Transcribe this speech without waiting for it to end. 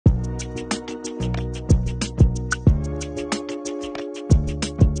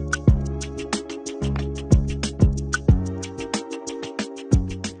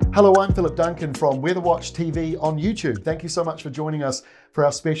Hello, I'm Philip Duncan from Weather Watch TV on YouTube. Thank you so much for joining us for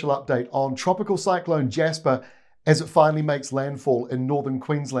our special update on Tropical Cyclone Jasper as it finally makes landfall in northern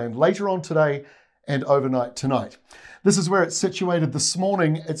Queensland later on today and overnight tonight. This is where it's situated this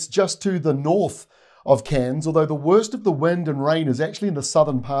morning. It's just to the north of Cairns, although the worst of the wind and rain is actually in the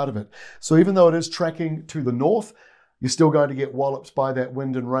southern part of it. So even though it is tracking to the north, you're still going to get walloped by that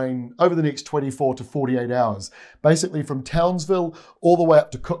wind and rain over the next 24 to 48 hours. Basically from Townsville all the way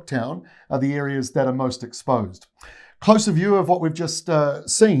up to Cooktown are the areas that are most exposed. Closer view of what we've just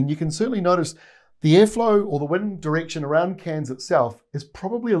seen, you can certainly notice the airflow or the wind direction around Cairns itself is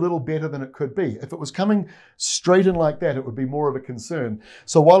probably a little better than it could be. If it was coming straight in like that, it would be more of a concern.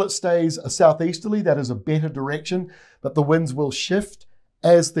 So while it stays a southeasterly, that is a better direction, but the winds will shift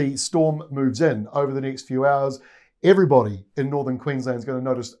as the storm moves in over the next few hours. Everybody in northern Queensland is going to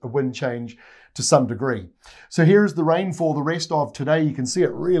notice a wind change to some degree. So here's the rainfall the rest of today. You can see it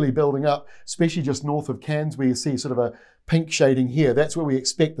really building up, especially just north of Cairns where you see sort of a pink shading here. That's where we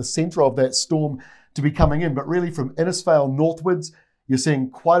expect the centre of that storm to be coming in. But really from Innisfail northwards, you're seeing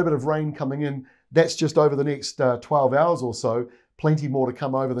quite a bit of rain coming in. That's just over the next 12 hours or so. Plenty more to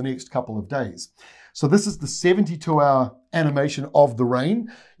come over the next couple of days. So this is the 72-hour animation of the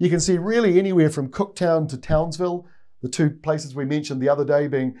rain. You can see really anywhere from Cooktown to Townsville, the two places we mentioned the other day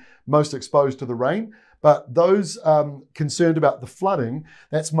being most exposed to the rain. But those concerned about the flooding,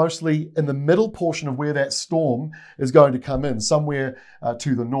 that's mostly in the middle portion of where that storm is going to come in, somewhere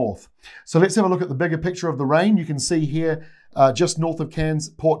to the north. So let's have a look at the bigger picture of the rain. You can see here, just north of Cairns,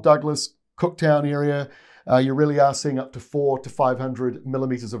 Port Douglas, Cooktown area, you really are seeing up to 400 to 500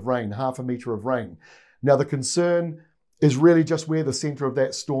 millimetres of rain, half a metre of rain. Now the concern is really just where the centre of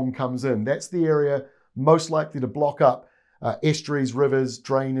that storm comes in. That's the area most likely to block up estuaries, rivers,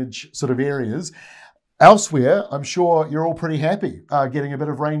 drainage sort of areas. Elsewhere, I'm sure you're all pretty happy getting a bit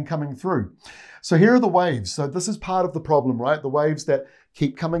of rain coming through. So here are the waves. So this is part of the problem, right? The waves that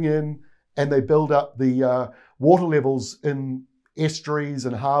keep coming in and they build up the water levels in estuaries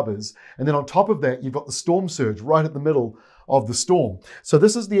and harbours. And then on top of that, you've got the storm surge right at the middle of the storm. So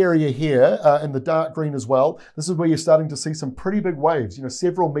this is the area here in the dark green as well. This is where you're starting to see some pretty big waves,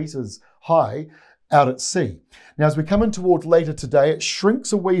 several metres high out at sea. Now, as we come in towards later today, it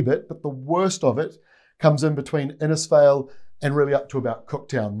shrinks a wee bit, but the worst of it comes in between Innisfail and really up to about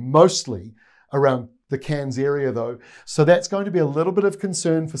Cooktown, mostly around the Cairns area though. So that's going to be a little bit of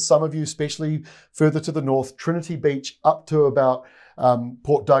concern for some of you, especially further to the north. Trinity Beach up to about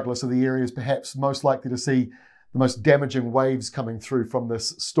Port Douglas are the areas perhaps most likely to see the most damaging waves coming through from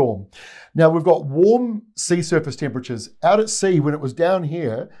this storm. Now we've got warm sea surface temperatures. Out at sea, when it was down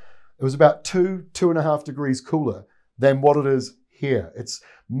here, it was about 2.5 degrees cooler than what it is here. It's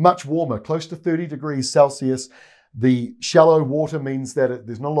much warmer, close to 30 degrees Celsius. The shallow water means that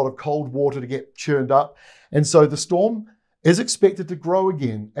there's not a lot of cold water to get churned up. And so the storm is expected to grow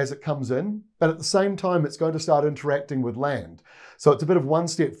again as it comes in, but at the same time, it's going to start interacting with land. So it's a bit of one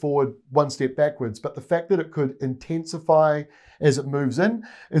step forward, one step backwards, but the fact that it could intensify as it moves in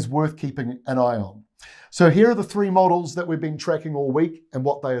is worth keeping an eye on. So here are the three models that we've been tracking all week and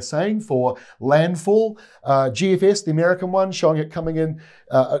what they are saying for landfall. GFS, the American one, showing it coming in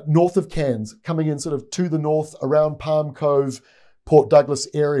north of Cairns, coming in sort of to the north around Palm Cove, Port Douglas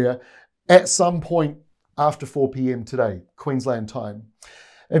area at some point after 4 p.m. today, Queensland time.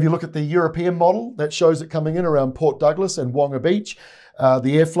 If you look at the European model, that shows it coming in around Port Douglas and Wonga Beach. The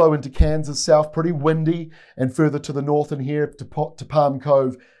airflow into Cairns is south, pretty windy, and further to the north in here to Palm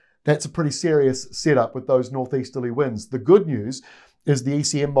Cove. That's a pretty serious setup with those northeasterly winds. The good news is the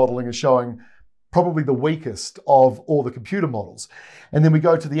ECM modelling is showing probably the weakest of all the computer models. And then we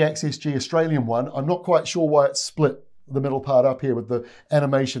go to the AXSG Australian one. I'm not quite sure why it's split the middle part up here with the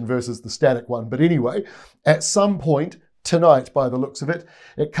animation versus the static one. But anyway, at some point tonight, by the looks of it,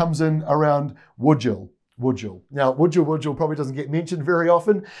 it comes in around Woodgill. Now, Woodgill probably doesn't get mentioned very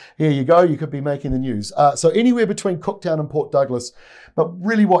often. Here you go, you could be making the news. So anywhere between Cooktown and Port Douglas, but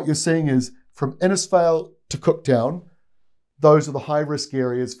really what you're seeing is from Innisfail to Cooktown, those are the high-risk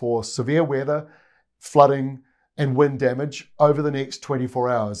areas for severe weather, flooding, and wind damage over the next 24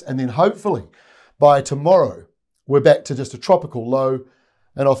 hours. And then hopefully by tomorrow, we're back to just a tropical low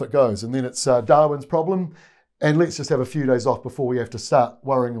and off it goes. And then it's Darwin's problem. And let's just have a few days off before we have to start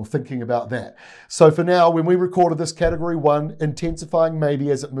worrying or thinking about that. So for now, when we recorded this category 1, intensifying maybe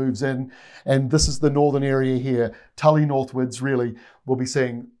as it moves in, and this is the northern area here, Tully northwards really, we'll be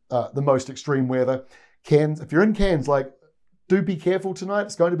seeing the most extreme weather. Cairns, if you're in Cairns, do be careful tonight.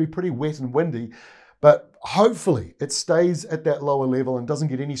 It's going to be pretty wet and windy, but hopefully it stays at that lower level and doesn't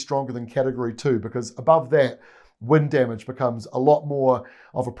get any stronger than category 2, because above that, wind damage becomes a lot more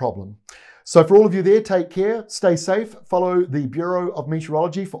of a problem. So for all of you there, take care, stay safe, follow the Bureau of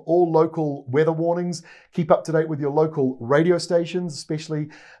Meteorology for all local weather warnings, keep up to date with your local radio stations, especially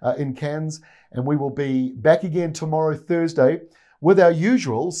in Cairns, and we will be back again tomorrow, Thursday, with our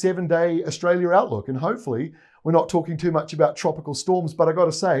usual 7-day Australia outlook. And hopefully we're not talking too much about tropical storms, but I got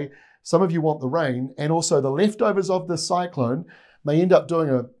to say, some of you want the rain, and also the leftovers of this cyclone may end up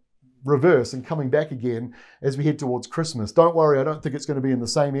doing a reverse and coming back again as we head towards Christmas. Don't worry, I don't think it's going to be in the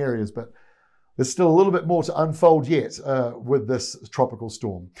same areas, but there's still a little bit more to unfold yet with this tropical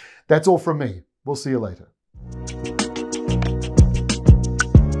storm. That's all from me. We'll see you later.